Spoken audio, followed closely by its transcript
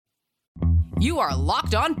You are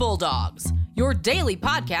Locked On Bulldogs, your daily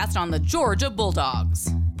podcast on the Georgia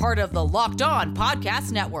Bulldogs. Part of the Locked On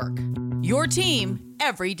Podcast Network. Your team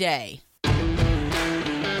every day. After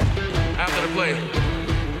the play,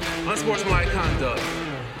 unsportsmanlike conduct.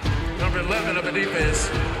 Number 11 of the defense,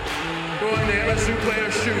 throwing the LSU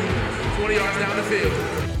player's shoe 20 yards down the field.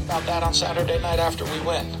 About that on Saturday night after we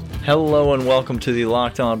win. Hello and welcome to the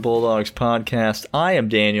Locked On Bulldogs podcast. I am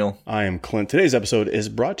Daniel. I am Clint. Today's episode is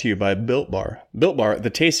brought to you by Built Bar. Built Bar,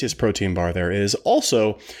 the tastiest protein bar there is.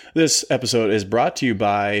 Also, this episode is brought to you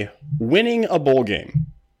by winning a bowl game.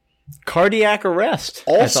 Cardiac arrest,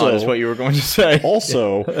 Also, I thought is what you were going to say.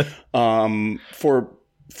 Also, for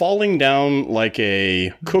falling down like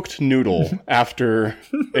a cooked noodle after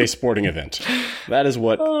a sporting event. That is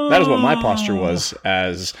what my posture was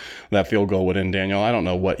as that field goal would end, Daniel. I don't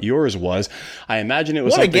know what yours was. I imagine it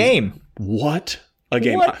was What a game. What a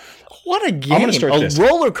game. What a game. I'm gonna start this.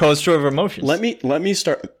 Roller coaster of emotions. Let me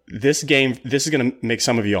start this game. This is going to make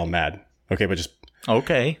some of you all mad. Okay, but just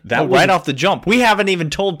Okay. That right off the jump. We haven't even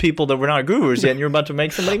told people that we're not gurus yet, and you're about to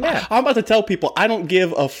make somebody mad. I'm about to tell people I don't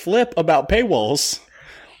give a flip about paywalls.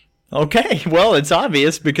 Okay. Well, it's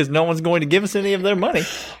obvious because no one's going to give us any of their money.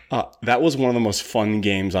 That was one of the most fun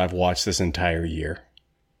games I've watched this entire year.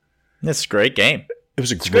 It's a great game. It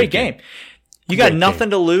was a Great game. You got nothing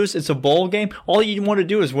to lose. It's a bowl game. All you want to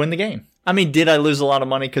do is win the game. I mean, did I lose a lot of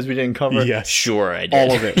money because we didn't cover? Yes. Sure I did.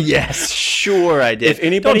 All of it. Yes, sure I did. If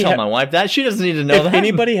anybody Don't tell my wife that. She doesn't need to know If that.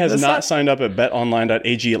 anybody has not signed up at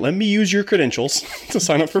betonline.ag, let me use your credentials to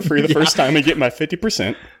sign up for free the first time and get my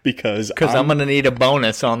 50% because I'm going to need a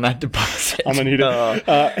bonus on that deposit. I'm going to need it.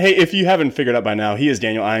 Hey, if you haven't figured out by now, he is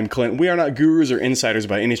Daniel, I am Clint. We are not gurus or insiders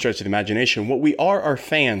by any stretch of the imagination. What we are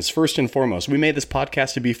fans, first and foremost. We made this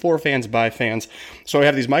podcast to be for fans, by fans. So we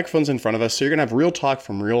have these microphones in front of us, so you're going to have real talk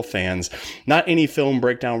from real fans. Not any film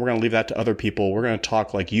breakdown. We're going to leave that to other people. We're going to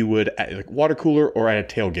talk like you would at a water cooler or at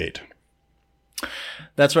a tailgate.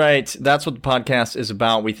 That's right. That's what the podcast is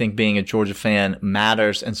about. We think being a Georgia fan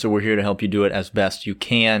matters, and so we're here to help you do it as best you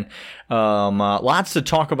can. Lots to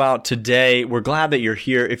talk about today. We're glad that you're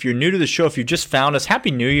here. If you're new to the show, if you just found us, Happy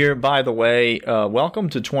New Year, by the way. Welcome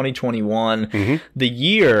to 2021, the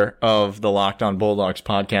year of the Locked On Bulldogs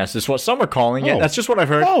podcast is what some are calling it. That's just what I've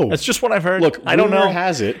heard. That's just what I've heard. Look, I don't know. Rumor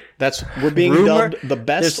has it we're being dubbed the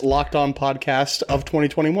best Locked On podcast of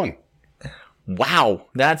 2021. Wow,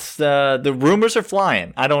 that's the rumors are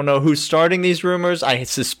flying. I don't know who's starting these rumors. I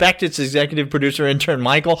suspect it's executive producer intern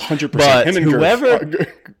Michael. 100%. But Him and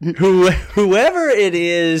whoever it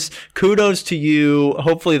is, kudos to you.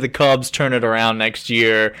 Hopefully the Cubs turn it around next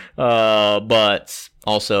year. But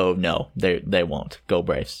also no, they won't. Go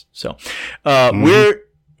Braves. So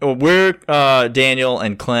We're Daniel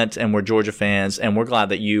and Clint, and we're Georgia fans, and we're glad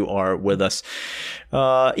that you are with us.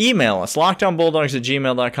 Email us,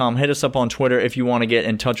 lockedonbulldogs@gmail.com. Hit us up on Twitter if you want to get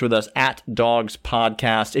in touch with us,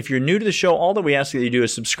 @DogsPodcast. If you're new to the show, all that we ask that you do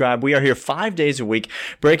is subscribe. We are here 5 days a week,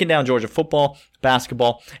 breaking down Georgia football,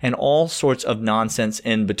 basketball, and all sorts of nonsense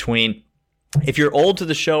in between. If you're old to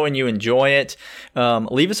the show and you enjoy it,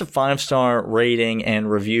 leave us a 5-star rating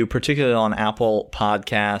and review, particularly on Apple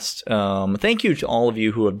Podcast. Thank you to all of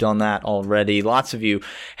you who have done that already. Lots of you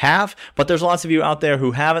have, but there's lots of you out there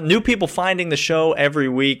who haven't. New people finding the show every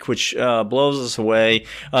week, which blows us away.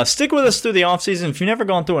 Stick with us through the off season. If you've never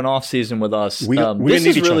gone through an off season with us, this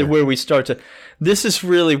is really where we start to. This is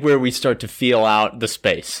really where we start to feel out the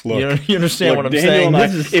space. Look, you understand what I'm Daniel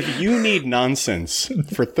saying? If you need nonsense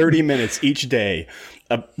for 30 minutes each day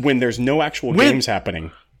when there's no actual games happening.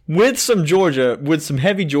 With some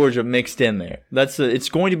heavy Georgia mixed in there. It's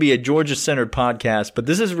going to be a Georgia-centered podcast, but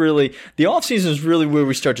this is really, the offseason is really where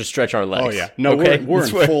we start to stretch our legs. Oh, yeah. No, okay? we're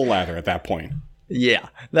in full lather at that point. Yeah,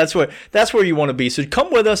 that's where you want to be. So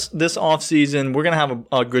come with us this off season. We're gonna have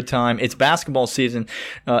a good time. It's basketball season.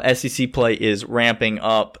 SEC play is ramping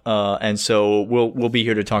up, and so we'll be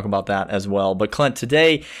here to talk about that as well. But Clint,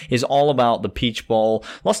 today is all about the Peach Bowl.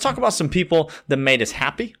 Let's talk about some people that made us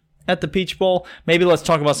happy at the Peach Bowl. Maybe let's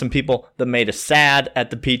talk about some people that made us sad at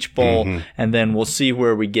the Peach Bowl, and then we'll see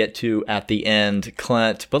where we get to at the end,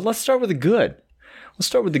 Clint. But let's start with the good. Let's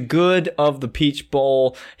start with the good of the Peach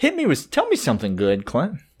Bowl. Tell me something good,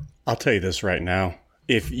 Clint. I'll tell you this right now.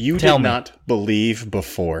 If you did not believe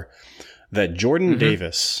before that Jordan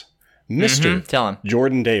Davis, Mr.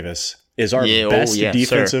 Jordan Davis, is our best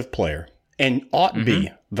defensive player and ought be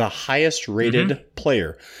the highest rated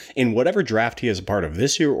player in whatever draft he is a part of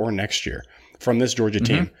this year or next year from this Georgia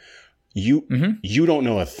team, you don't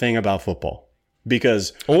know a thing about football.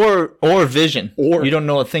 Because or vision, or you don't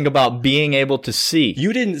know a thing about being able to see.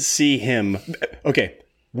 You didn't see him. Okay,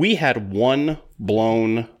 We had one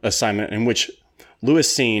blown assignment in which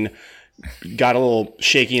Lewis Cine got a little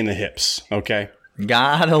shaky in the hips, okay?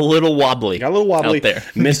 Got a little wobbly out there.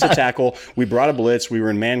 Missed a tackle. We brought a blitz. We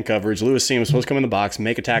were in man coverage. Lewis Cine was supposed to come in the box,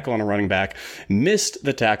 make a tackle on a running back. Missed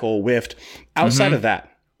the tackle, whiffed. Outside of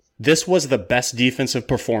that, this was the best defensive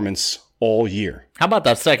performance all year. How about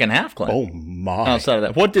that second half, Clint? Oh, my. Outside of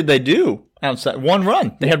that. What did they do outside? One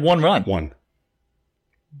run. They had one run.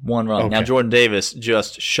 One run. Okay. Now, Jordan Davis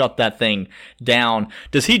just shut that thing down.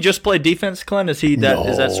 Does he just play defense, Clint? Is he that? No.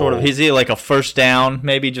 Is that sort of? Is he like a first down?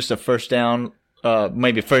 Maybe just a first down.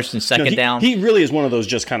 Maybe first and second down. He really is one of those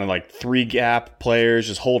just kind of like 3-gap players.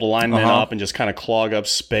 Just hold a lineman up and just kind of clog up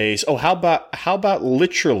space. Oh, how about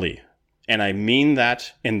literally? And I mean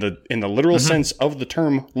that in the literal sense of the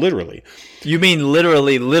term, literally. You mean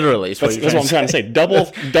literally? That's what I'm trying to say.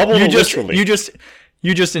 Double literally.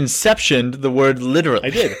 You just inceptioned the word literally. I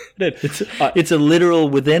did. It's a literal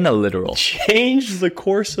within a literal. Changed the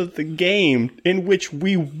course of the game in which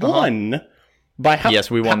we won by how? Yes,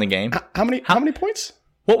 we won the game. How many points?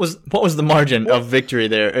 What was the margin of victory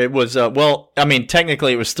there? It was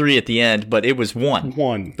technically it was 3 at the end, but it was 1.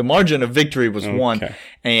 1. The margin of victory was 1.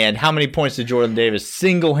 And how many points did Jordan Davis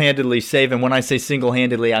single-handedly save? And when I say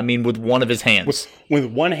single-handedly, I mean with one of his hands. With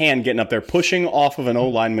one hand getting up there, pushing off of an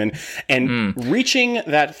O-lineman and reaching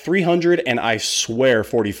that 300 and I swear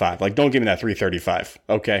 45. Like, don't give me that 335,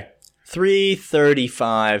 okay?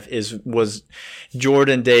 335 was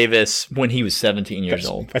Jordan Davis when he was 17 years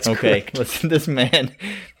old. That's correct. Listen,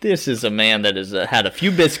 this is a man that has had a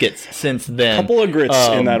few biscuits since then. A couple of grits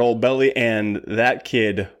in that old belly, and that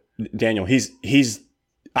kid, Daniel, he's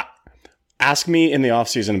ask me in the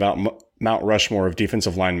offseason about Mount Rushmore of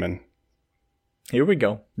defensive linemen. Here we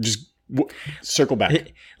go. Just circle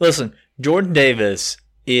back. Listen, Jordan Davis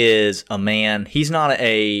is a man. He's not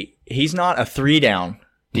a 3-down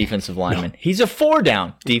defensive lineman. No. He's a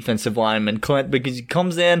 4-down defensive lineman, Clint, because he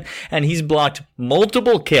comes in and he's blocked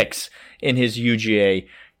multiple kicks in his UGA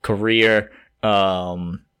career.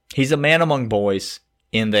 He's a man among boys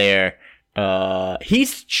in there.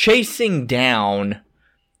 He's chasing down,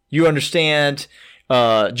 you understand,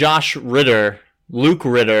 Josh Ritter, Luke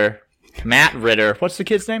Ritter, Matt Ritter. What's the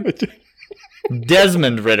kid's name?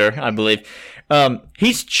 Desmond Ritter, I believe.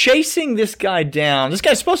 He's chasing this guy down. This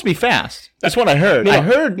guy's supposed to be fast. That's what I heard. I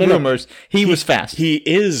heard rumors he was fast. He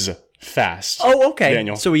is fast. Oh, okay.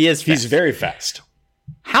 Daniel. So he is fast. He's very fast.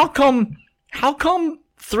 How come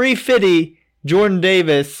 350 Jordan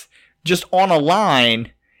Davis just on a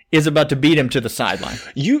line is about to beat him to the sideline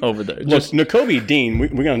over there? Look, Nakobe Dean, we're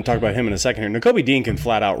going to talk about him in a second here. Nakobe Dean can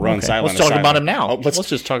flat out run sideline. Let's talk about him now. Let's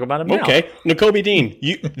just talk about him now. Okay. Nakobe Dean,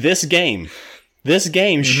 this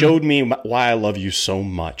game showed me why I love you so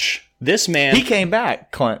much. This man... He came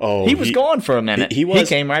back, Clint. Oh, he was gone for a minute. He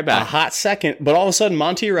came right back. A hot second, but all of a sudden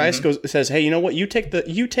Monty Rice says, hey, you know what? You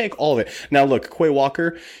take all of it. Now look, Quay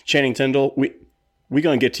Walker, Channing Tindall, we're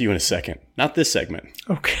going to get to you in a second. Not this segment.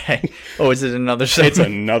 Okay. Oh, is it another segment? It's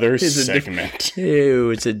another segment.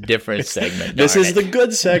 It's a different segment. This is the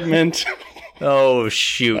good segment. Oh,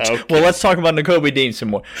 shoot. Okay. Well, let's talk about Nakobe Dean some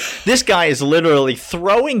more. This guy is literally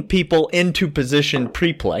throwing people into position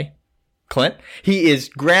pre-play, Clint. He is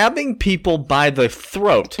grabbing people by the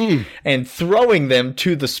throat and throwing them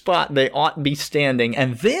to the spot they ought to be standing.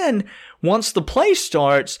 And then once the play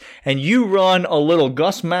starts and you run a little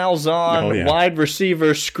Gus Malzahn wide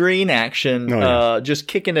receiver screen action, just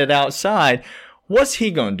kicking it outside, what's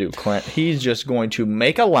he going to do, Clint? He's just going to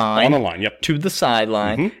make a line on the line, to the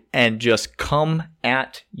sideline and just come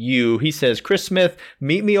at you. He says, Chris Smith,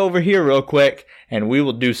 meet me over here real quick, and we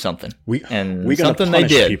will do something. We're going to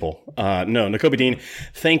punish people. No, Nakobe Dean,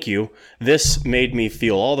 thank you. This made me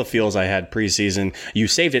feel all the feels I had preseason. You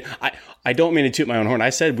saved it. I don't mean to toot my own horn. I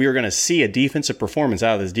said we were going to see a defensive performance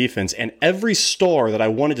out of this defense, and every star that I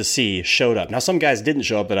wanted to see showed up. Now, some guys didn't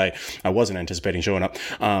show up that I wasn't anticipating showing up,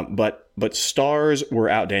 but stars were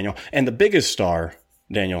out, Daniel. And the biggest star,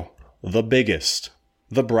 Daniel, the biggest,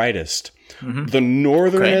 the brightest, the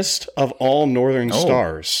northernest of all northern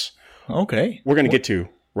stars. Okay. We're going to get to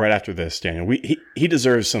right after this, Daniel. He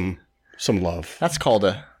deserves some love. That's called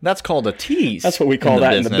a tease. That's what we call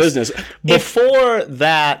that in the business. Before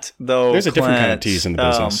that, though, there's a different kind of tease in the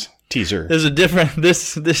business. Teaser. There's a different.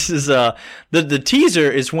 This is the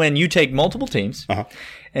teaser is when you take multiple teams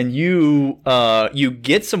and you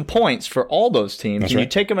get some points for all those teams. That's and right. You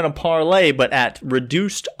take them in a parlay, but at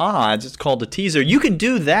reduced odds. It's called a teaser. You can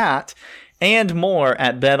do that and more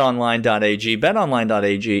at betonline.ag.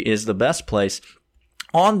 Betonline.ag is the best place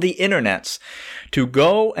on the internets to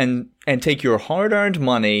go and take your hard-earned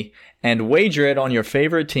money and wager it on your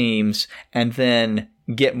favorite teams and then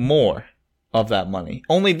get more of that money.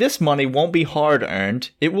 Only this money won't be hard earned.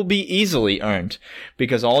 It will be easily earned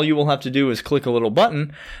because all you will have to do is click a little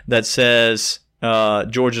button that says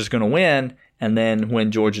Georgia's going to win, and then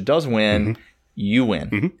when Georgia does win, you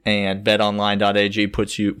win. And betonline.ag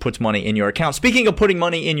puts money in your account. Speaking of putting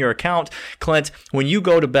money in your account, Clint, when you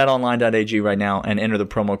go to betonline.ag right now and enter the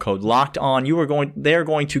promo code Locked On, they're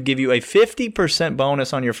going to give you a 50%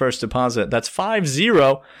 bonus on your first deposit. That's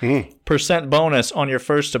 50% bonus on your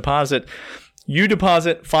first deposit. You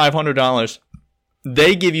deposit $500.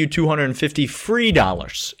 They give you $250 free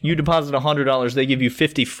dollars. You deposit $100, they give you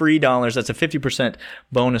 $50 free dollars. That's a 50%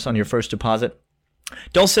 bonus on your first deposit.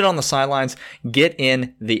 Don't sit on the sidelines. Get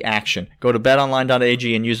in the action. Go to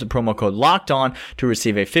betonline.ag and use the promo code LOCKEDON to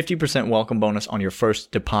receive a 50% welcome bonus on your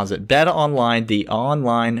first deposit. BetOnline, the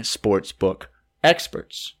online sportsbook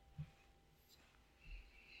experts.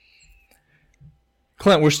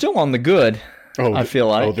 Clint, we're still on the good. I feel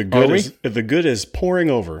like. The good is pouring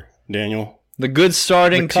over, Daniel. The good's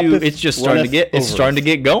starting to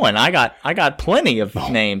get going. I got plenty of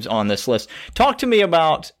names on this list. Talk to me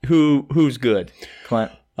about who's good,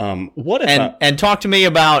 Clint. And talk to me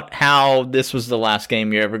about how this was the last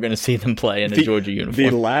game you're ever going to see them play in a Georgia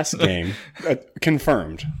uniform. The last game,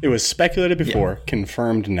 confirmed. It was speculated before,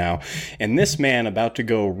 confirmed now. And this man about to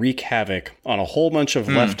go wreak havoc on a whole bunch of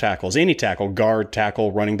left tackles, any tackle, guard,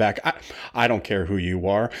 tackle, running back. I don't care who you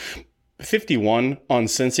are. 51 on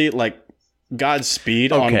Cincy, like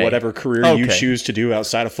Godspeed on whatever career you choose to do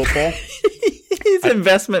outside of football. He's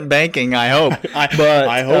investment banking, I hope. I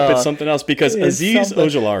hope it's something else because Azeez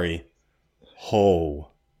Ojulari,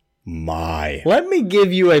 my. Let me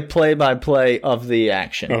give you a play-by-play of the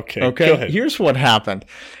action. Okay. Go ahead. Here's what happened.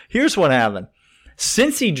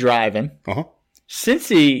 Cincy driving.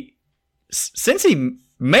 Cincy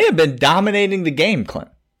may have been dominating the game, Clint.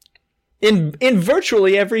 In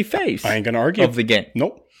virtually every phase. I ain't gonna argue of the game.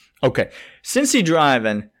 Nope. Okay. Cincy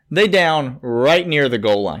driving, they down right near the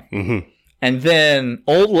goal line. And then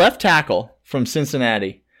old left tackle from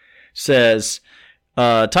Cincinnati says,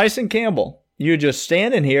 Tyson Campbell, you're just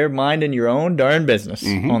standing here minding your own darn business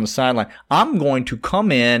on the sideline. I'm going to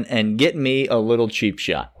come in and get me a little cheap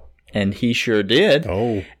shot. And he sure did.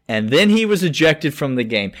 And then he was ejected from the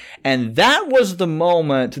game. And that was the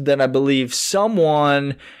moment that I believe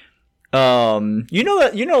someone... when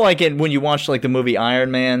you watch like the movie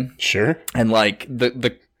Iron Man, sure, and like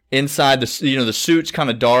the inside the suit's kind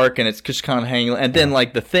of dark and it's just kind of hanging, and then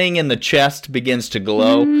like the thing in the chest begins to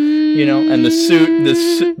glow, and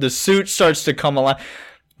the suit starts to come alive.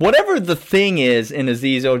 Whatever the thing is in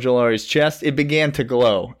Azeez Ojulari's chest, it began to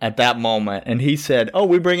glow at that moment, and he said, "Oh,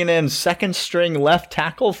 we're bringing in second string left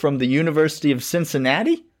tackle from the University of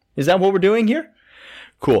Cincinnati. Is that what we're doing here?"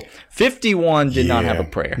 Cool. 51 did not have a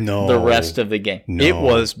prayer. No. The rest of the game. No. It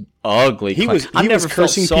was ugly. He was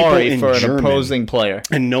cursing sorry people in for German, an opposing player.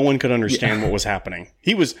 And no one could understand what was happening.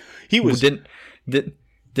 He was didn't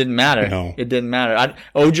matter. No. It didn't matter.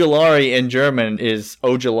 Ojulari in German is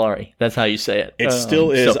Ojulari. That's how you say it. It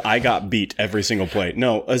still is I got beat every single play.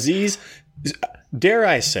 No, Azeez, dare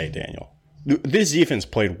I say, Daniel, this defense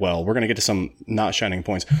played well. We're going to get to some not shining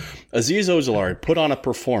points. Azeez Ojulari put on a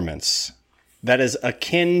performance that is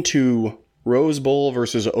akin to Rose Bowl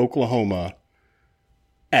versus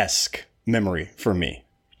Oklahoma-esque memory for me,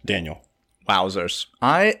 Daniel. Wowzers.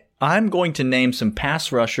 I'm going to name some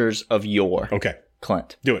pass rushers of yore. Okay.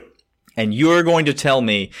 Clint. Do it. And you're going to tell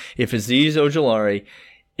me if Azeez Ojulari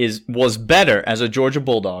was better as a Georgia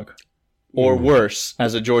Bulldog or worse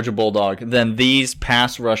as a Georgia Bulldog than these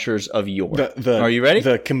pass rushers of yore. Are you ready?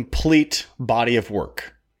 The complete body of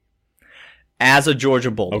work. As a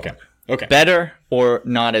Georgia Bulldog. Okay. Better or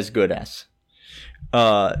not as good as?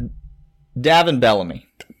 Davin Bellamy.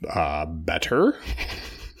 Better.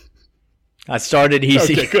 I started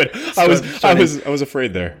easy. Okay, good. I was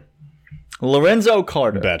afraid there. Lorenzo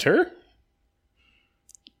Carter. Better.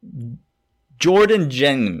 Jordan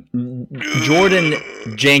Jenkins.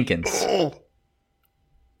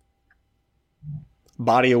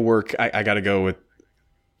 Body of work. I got to go with.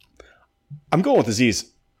 I'm going with Azeez.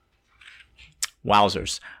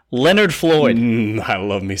 Wowzers. Leonard Floyd. I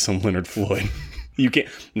love me some Leonard Floyd. You can't.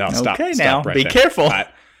 No, stop. Okay, stop now right be there. Careful.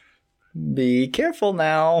 Be careful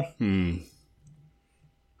now.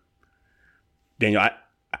 Daniel,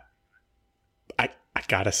 I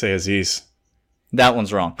gotta say Azeez. That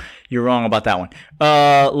one's wrong. You're wrong about that one.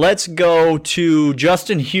 Let's go to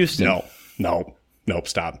Justin Houston. Nope.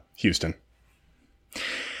 Stop. Houston.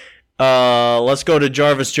 Let's go to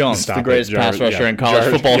Jarvis Jones, the greatest pass rusher in college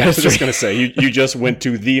football history. I was just going to say, you just went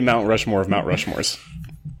to the Mount Rushmore of Mount Rushmores.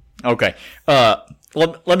 Okay.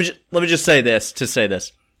 let me just say this to say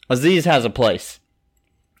this. Azeez has a place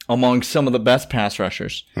among some of the best pass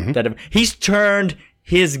rushers he's turned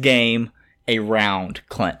his game around,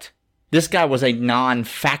 Clint. This guy was a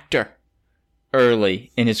non-factor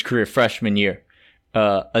early in his career, freshman year.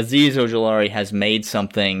 Azeez Ojulari has made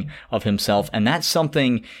something of himself, and that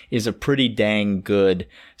something is a pretty dang good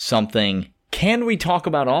something. Can we talk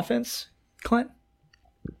about offense, Clint?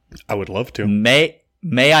 I would love to. May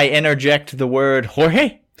I interject the word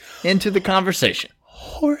Jorge into the conversation?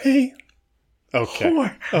 Jorge.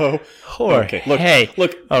 Okay. Jorge. Okay.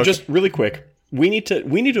 Look. Okay. Just really quick. We need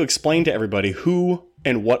to explain to everybody who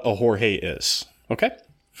and what a Jorge is. Okay.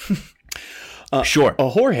 Sure. A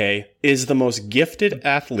Jorge is the most gifted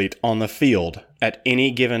athlete on the field at any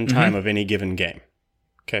given time of any given game.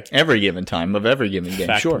 Okay. Every given time of every given game.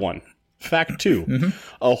 Fact 1. Fact 2.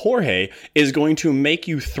 A Jorge is going to make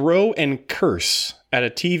you throw and curse at a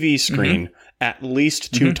TV screen at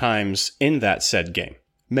least 2 times in that said game.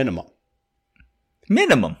 Minimum.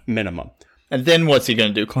 And then what's he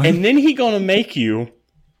going to do, Clint? And then he going to make you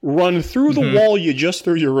run through the wall you just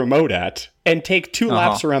threw your remote at and take 2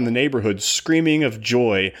 laps around the neighborhood screaming of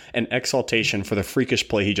joy and exaltation for the freakish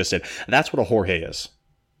play he just did. That's what a Jorge is.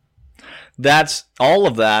 That's all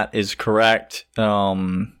of that is correct.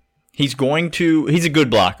 He's a good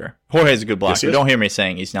blocker. Jorge's a good blocker. Yes, don't hear me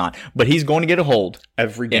saying he's not. But he's going to get a hold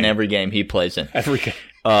in every game he plays in. Every game.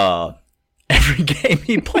 Every game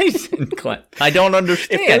he plays in, Clint. I don't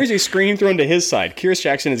understand. If there is a screen thrown to his side, Kyrus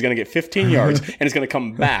Jackson is going to get 15 yards and is going to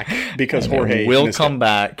come back because Jorge will come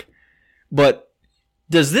back. But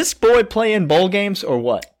does this boy play in bowl games or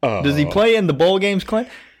what? Does he play in the bowl games, Clint?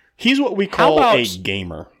 He's what we call a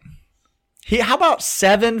gamer. How about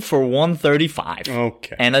 7 for 135?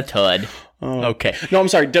 Okay. And a tud. Okay. No, I'm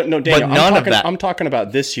sorry. No, Daniel. But none of that. I'm talking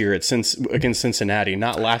about this year against Cincinnati,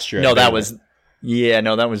 not last year. No, that was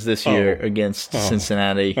this year against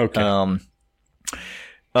Cincinnati. Okay.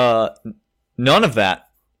 None of that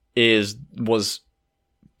was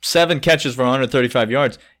 7 catches for 135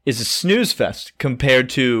 yards is a snooze fest compared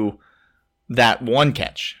to that 1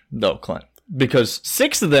 catch, though, Clint. Because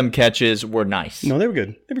 6 of them catches were nice. No, they were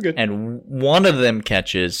good. And 1 of them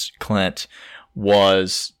catches, Clint,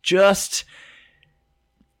 was just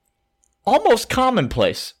almost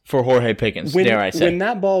commonplace for Jorge Pickens, dare I say. When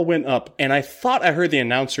that ball went up, and I thought I heard the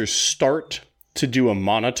announcers start to do a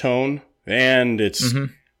monotone, and it's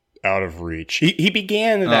out of reach. He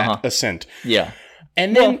began that ascent. Yeah.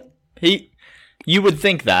 And then... You would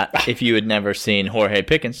think that if you had never seen Jorge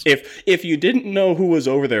Pickens. If you didn't know who was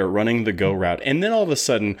over there running the go route, and then all of a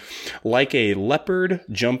sudden, like a leopard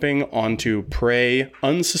jumping onto prey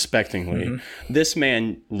unsuspectingly, this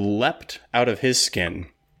man leapt out of his skin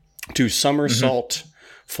to somersault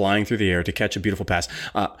flying through the air to catch a beautiful pass.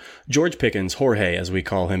 George Pickens, Jorge, as we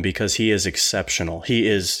call him, because he is exceptional. He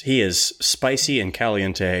is spicy and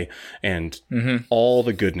caliente and all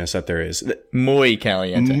the goodness that there is. Muy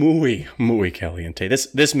caliente. Muy caliente.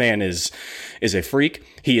 This man is a freak.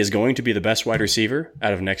 He is going to be the best wide receiver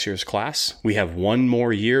out of next year's class. We have 1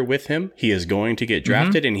 more year with him. He is going to get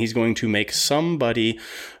drafted, and he's going to make somebody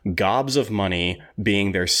gobs of money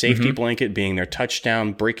being their safety blanket, being their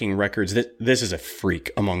touchdown, breaking records. This is a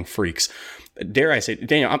freak among freaks. Dare I say,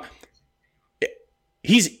 Daniel,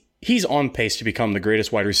 he's on pace to become the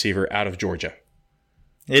greatest wide receiver out of Georgia.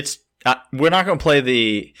 We're not going to play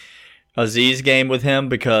the Azeez game with him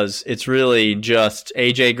because it's really just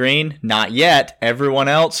AJ Green. Not yet. Everyone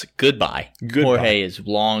else, goodbye. Jorge is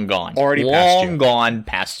long gone. Already gone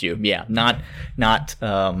past you. Yeah, not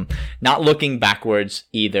looking backwards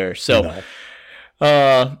either. So,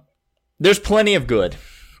 there's plenty of good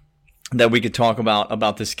that we could talk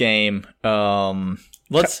about this game.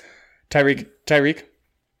 Let's Tyreek.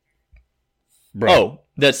 Bro. Oh,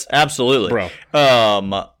 that's absolutely. Bro.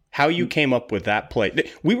 How you came up with that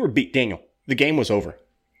play. We were beat, Daniel. The game was over.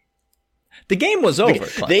 The game was over.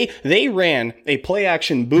 They ran a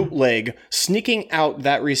play-action bootleg, sneaking out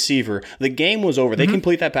that receiver. The game was over. They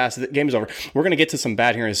complete that pass. The game is over. We're going to get to some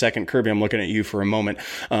bad here in a second. Kirby, I'm looking at you for a moment.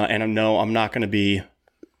 And I'm not going to be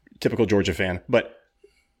typical Georgia fan. But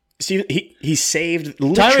he saved,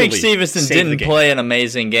 Tyreek Stevenson didn't play an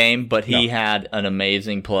amazing game, but he had an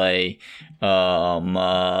amazing play.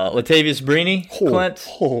 Latavius Brini, Clint,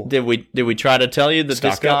 did we try to tell you that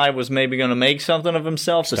this guy was maybe going to make something of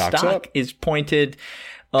himself? The stock is pointed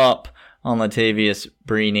up on Latavius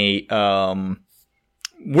Brini.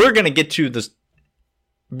 We're going to get to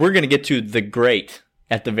the great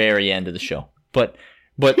at the very end of the show, but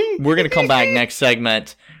we're going to come back next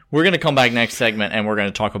segment We're going to come back next segment, and we're going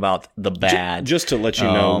to talk about the bad. Just to let you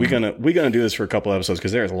know, we're gonna do this for a couple episodes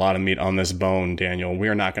because there's a lot of meat on this bone, Daniel. We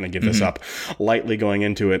are not going to give this up lightly going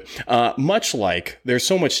into it. Much like there's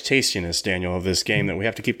so much tastiness, Daniel, of this game that we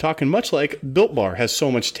have to keep talking. Much like Built Bar has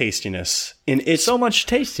so much tastiness in it. So much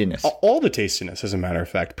tastiness. All the tastiness, as a matter of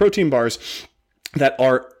fact. Protein bars that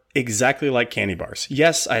are exactly like candy bars.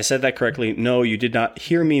 Yes, I said that correctly. No, you did not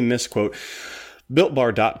hear me misquote.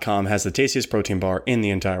 BuiltBar.com has the tastiest protein bar in the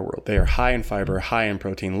entire world. They are high in fiber, high in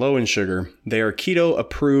protein, low in sugar. They are keto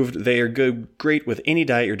approved. They are great with any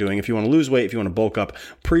diet you're doing. If you want to lose weight, if you want to bulk up,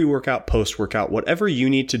 pre-workout, post-workout, whatever you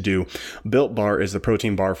need to do, Built Bar is the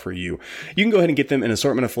protein bar for you. You can go ahead and get them in an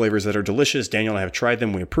assortment of flavors that are delicious. Daniel and I have tried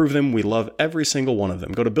them. We approve them. We love every single one of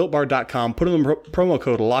them. Go to BuiltBar.com, put in the promo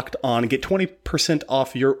code LOCKEDON, get 20%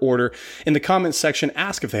 off your order. In the comments section,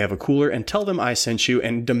 ask if they have a cooler and tell them I sent you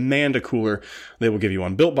and demand a cooler. They will give you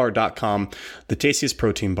one. BuiltBar.com, the tastiest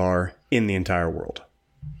protein bar in the entire world.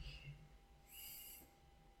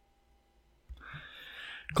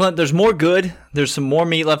 Clint, there's more good. There's some more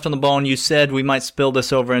meat left on the bone. You said we might spill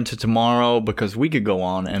this over into tomorrow because we could go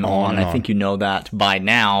on and on. I think you know that by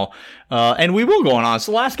now. And we will go on. It's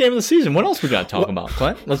the last game of the season. What else we got to talk about,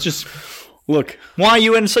 Clint? Let's just... Look, why are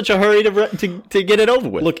you in such a hurry to get it over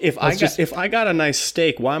with? Look, if I got a nice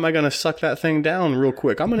steak, why am I going to suck that thing down real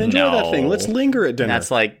quick? I'm going to enjoy that thing. Let's linger at dinner.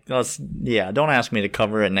 Don't ask me to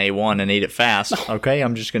cover it in A1 and eat it fast. Okay,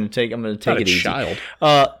 I'm going to take it easy. Child.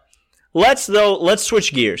 Let's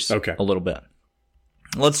switch gears. Okay. A little bit.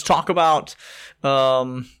 Let's talk about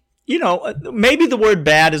maybe the word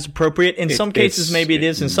bad is appropriate. In some cases maybe it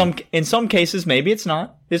is. In some cases maybe it's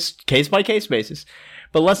not. It's case by case basis.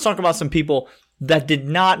 But let's talk about some people that did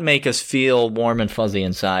not make us feel warm and fuzzy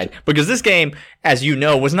inside. Because this game, as you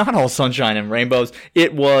know, was not all sunshine and rainbows.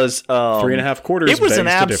 It was 3.5 quarters. It was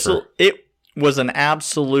an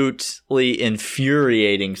absolutely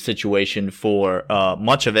infuriating situation for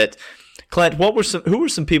much of it. Clint, who were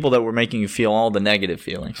some people that were making you feel all the negative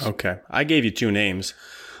feelings? Okay, I gave you 2 names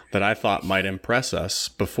that I thought might impress us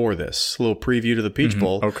before this. A little preview to the Peach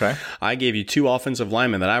Bowl. Okay. I gave you 2 offensive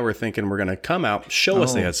linemen that I were thinking were going to come out, show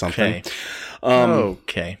us they had something.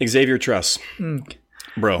 Okay. Xavier Truss.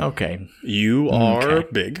 Bro. Okay. You are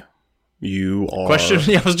big. You are...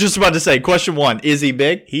 I was just about to say, question 1, is he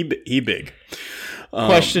big? He big.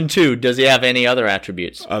 Question 2, does he have any other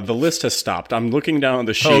attributes? The list has stopped. I'm looking down at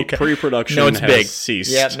the sheet. Okay. Pre-production has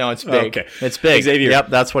ceased. Yeah, no, it's big. Okay. It's big. Xavier. Yep,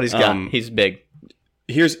 that's what he's got. He's big.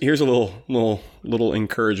 Here's a little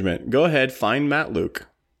encouragement. Go ahead, find Matt Luke,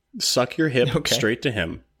 suck your hip straight to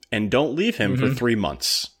him, and don't leave him for 3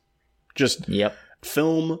 months. Just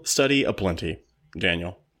film study aplenty,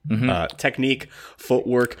 Daniel. Technique,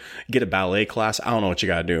 footwork, get a ballet class. I don't know what you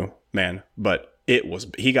got to do, man, but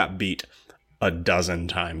he got beat a dozen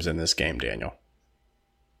times in this game, Daniel.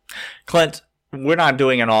 Clint, we're not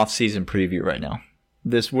doing an off-season preview right now.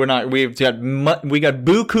 We got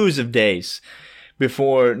bukus of days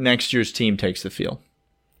before next year's team takes the field.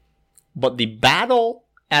 But the battle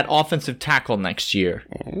at offensive tackle next year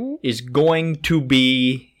is going to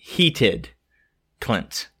be heated,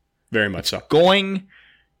 Clint. Very much so. Going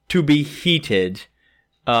to be heated.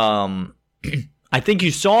 I think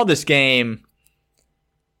you saw this game.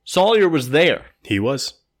 Sawyer was there. He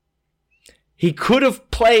was. He could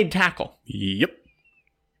have played tackle. Yep.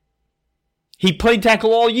 He played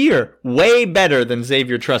tackle all year, way better than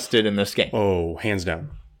Xavier Truss did in this game. Oh, hands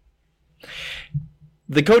down.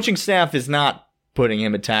 The coaching staff is not putting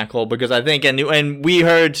him at tackle because I think, and we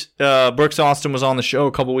heard Brooks Austin was on the show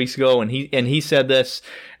a couple weeks ago, and he said this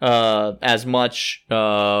as much.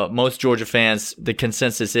 Most Georgia fans, the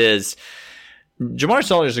consensus is Jamar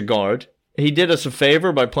Sawyer's a guard. He did us a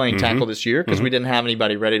favor by playing tackle this year because we didn't have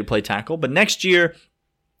anybody ready to play tackle. But next year,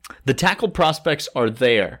 the tackle prospects are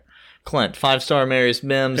there. Clint, 5-star Marius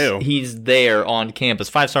Mims, he's there on campus.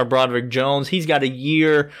 5-star Broderick Jones, he's got a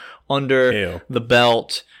year under the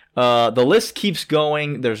belt. The list keeps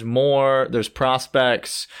going. There's more. There's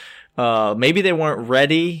prospects. Maybe they weren't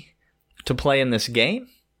ready to play in this game.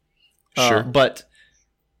 Sure. But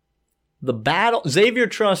the battle, Xavier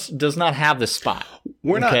Truss does not have the spot.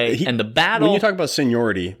 And the battle. When you talk about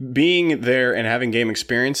seniority, being there and having game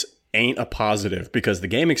experience ain't a positive because the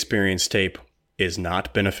game experience tape is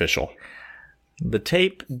not beneficial. The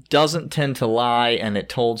tape doesn't tend to lie, and it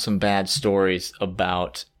told some bad stories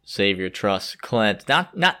about Xavier Truss. Clint, that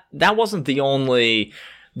wasn't the only.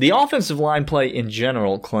 The offensive line play in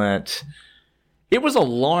general, Clint, it was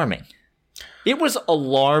alarming. It was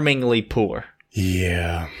alarmingly poor.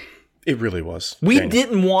 Yeah, it really was. We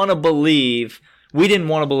didn't want to believe we didn't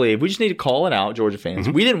want to believe. We just need to call it out, Georgia fans.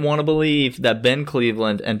 Mm-hmm. We didn't want to believe that Ben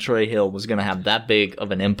Cleveland and Trey Hill was going to have that big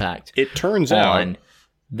of an impact. It turns on out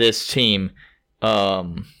this team.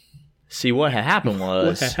 See, what had happened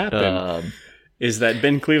was is that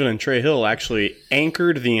Ben Cleveland and Trey Hill actually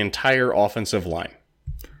anchored the entire offensive line.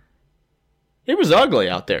 It was ugly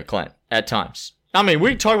out there, Clint, at times. I mean, we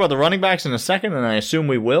can talk about the running backs in a second, and I assume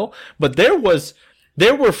we will, but there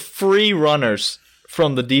were free runners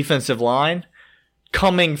from the defensive line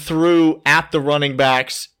coming through at the running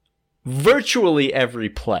backs virtually every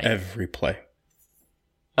play. Every play.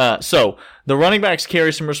 So the running backs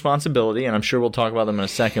carry some responsibility, and I'm sure we'll talk about them in a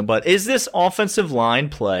second, but is this offensive line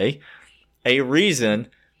play a reason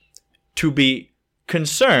to be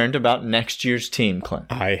concerned about next year's team, Clint?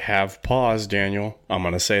 I have pause, Daniel. I'm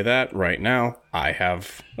going to say that right now. I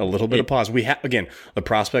have a little bit of pause. Again, the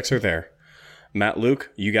prospects are there. Matt Luke,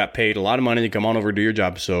 you got paid a lot of money to come on over and do your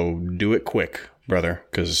job, so do it quick, brother,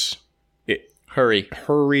 because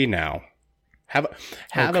hurry now. Have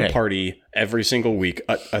a party every single week,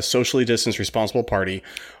 a socially distanced, responsible party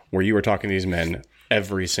where you are talking to these men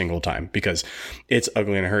every single time, because it's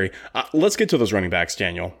ugly in a hurry. Let's get to those running backs,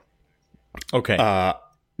 Daniel. Okay.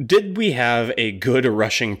 Did we have a good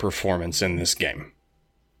rushing performance in this game?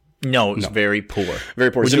 No, it was very poor.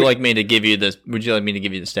 Very poor. Would you like me to give you the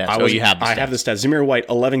stats? You have the stats. I have the stats. Zamir White,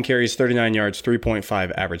 11 carries, 39 yards,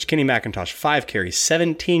 3.5 average. Kenny McIntosh, 5 carries,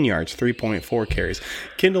 17 yards, 3.4 carries.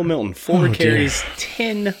 Kendall Milton, 4 carries,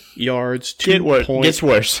 10 yards,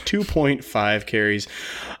 2.5 carries.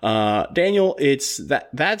 Daniel,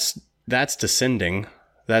 that's descending.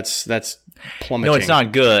 That's plummeting. No, it's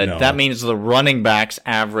not good. No. That means the running backs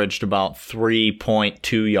averaged about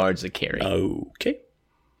 3.2 yards a carry.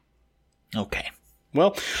 Okay.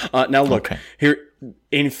 Well, now look, here,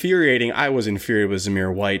 infuriating. I was infuriated with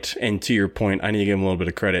Zamir White, and to your point, I need to give him a little bit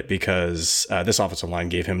of credit because this offensive line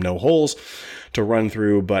gave him no holes to run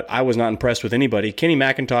through, but I was not impressed with anybody. Kenny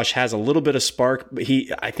McIntosh has a little bit of spark, but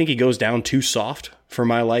I think he goes down too soft for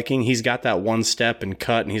my liking. He's got that one step and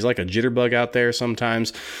cut, and he's like a jitterbug out there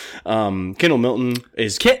sometimes. Kendall Milton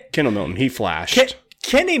is Kendall Milton. He flashed.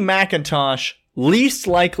 Kenny McIntosh, least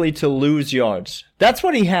likely to lose yards. That's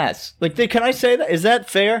what he has. Can I say that? Is that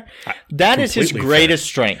fair? That is his greatest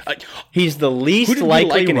strength. He's the least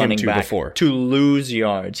likely running back to lose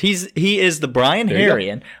yards. He is the Brian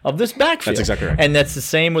Herrien of this backfield. That's exactly right. And that's the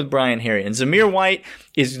same with Brian Herrien. Zamir White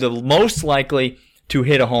is the most likely to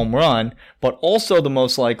hit a home run, but also the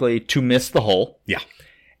most likely to miss the hole. Yeah.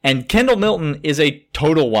 And Kendall Milton is a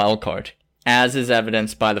total wild card, as is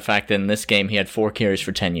evidenced by the fact that in this game he had 4 carries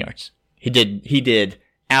for 10 yards. He did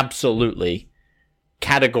absolutely,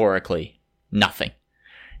 categorically nothing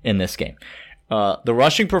in this game. The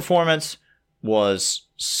rushing performance was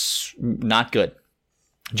not good.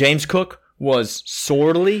 James Cook was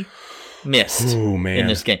sorely missed in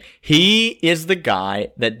this game. He is the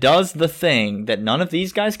guy that does the thing that none of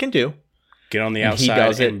these guys can do. Get on the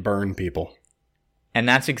outside and burn people. And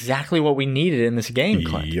that's exactly what we needed in this game,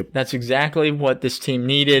 Clint. Yep. That's exactly what this team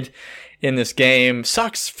needed in this game.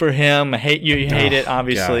 Sucks for him. You hate it,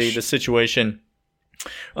 obviously, the situation.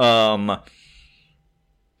 It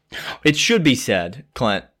should be said,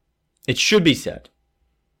 Clint. It should be said.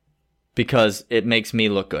 Because it makes me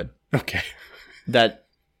look good. Okay. That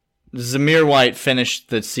Zamir White finished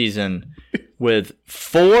the season with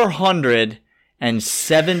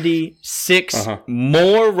 476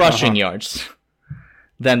 more rushing yards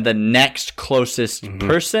than the next closest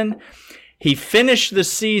person. He finished the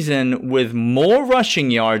season with more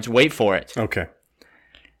rushing yards, wait for it,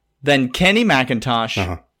 than Kenny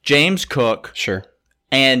McIntosh, James Cook,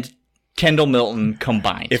 and Kendall Milton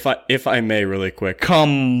combined. If I may really quick.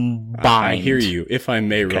 Combined. I hear you. If I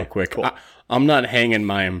may real quick. Cool. I'm not hanging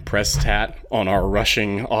my impressed hat on our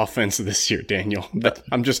rushing offense this year, Daniel. But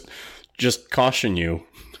I'm just caution you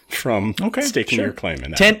from staking your claim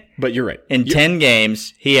in that. But you're right. In 10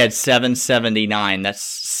 games, he had 779. That's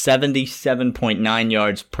 77.9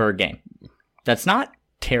 yards per game. That's not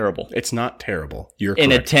terrible. It's not terrible. You're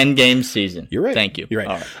correct. In a 10-game season. You're right. Thank you. You're right.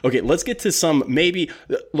 All right. Okay, let's get to some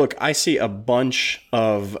look, I see a bunch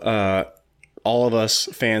of all of us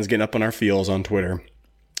fans getting up on our feels on Twitter.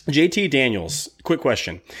 JT Daniels, quick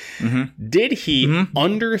question. Did he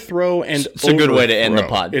underthrow and It's a good way to end the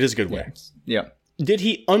pod. It is a good way. Yeah. Did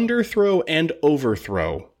he underthrow and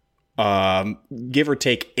overthrow, give or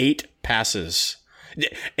take 8 passes?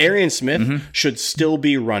 Arian Smith should still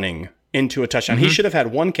be running into a touchdown. He should have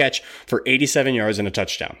had 1 catch for 87 yards and a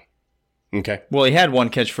touchdown. Okay. Well, he had one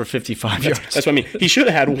catch for 55 yards. That's what I mean. He should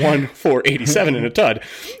have had one for 87 in a tud.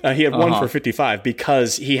 He had one for 55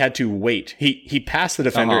 because he had to wait. He passed the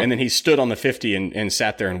defender, and then he stood on the 50 and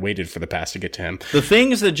sat there and waited for the pass to get to him. The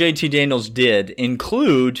things that JT Daniels did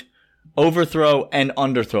include overthrow and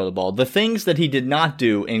underthrow the ball. The things that he did not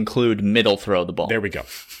do include middle throw the ball. There we go.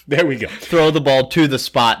 Throw the ball to the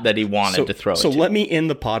spot that he wanted to throw it to. So let me end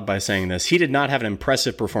the pod by saying this. He did not have an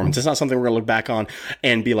impressive performance. It's not something we're going to look back on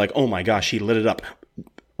and be like, oh my gosh, he lit it up.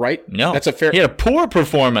 Right? No. That's a fair... He had a poor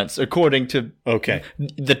performance according to... Okay.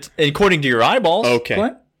 According to your eyeballs. Okay.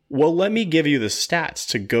 What? Well, let me give you the stats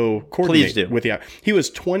to go coordinate with you. He was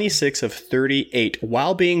 26 of 38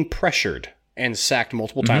 while being pressured and sacked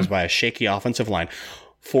multiple times by a shaky offensive line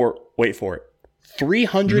for, wait for it,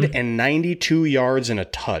 392 yards in a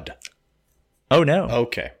tud. Oh, no.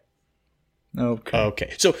 Okay.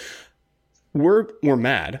 So we're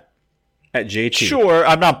mad at JT. Sure,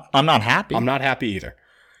 I'm not happy. I'm not happy either.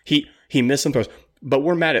 He missed some throws, but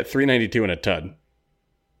we're mad at 392 in a tud.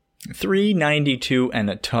 392 and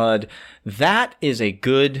a tud. That is a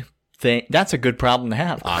good thing. That's a good problem to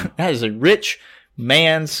have. That is a rich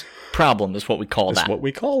man's problem is what we call that. That's what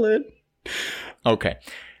we call it. Okay.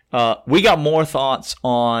 We got more thoughts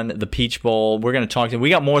on the Peach Bowl. We're going to talk to we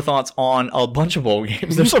got more thoughts on a bunch of bowl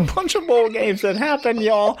games. There's a bunch of bowl games that happen,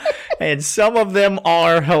 y'all, and some of them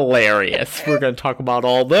are hilarious. We're going to talk about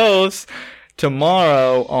all those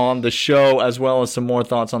tomorrow on the show, as well as some more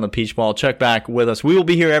thoughts on the Peach Bowl. Check back with us. We will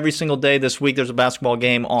be here every single day this week. There's a basketball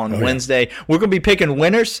game on Wednesday. Yeah. We're going to be picking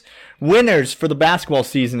winners. Winners for the basketball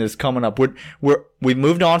season is coming up. We've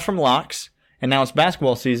moved on from locks, and now it's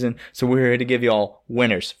basketball season, so we're here to give you all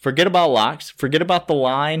winners. Forget about locks. Forget about the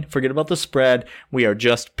line. Forget about the spread. We are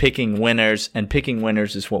just picking winners, and picking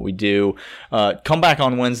winners is what we do. Come back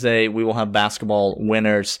on Wednesday. We will have basketball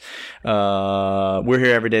winners. We're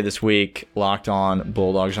here every day this week. Locked On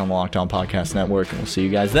Bulldogs on the Locked On Podcast Network, and we'll see you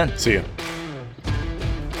guys then. See you.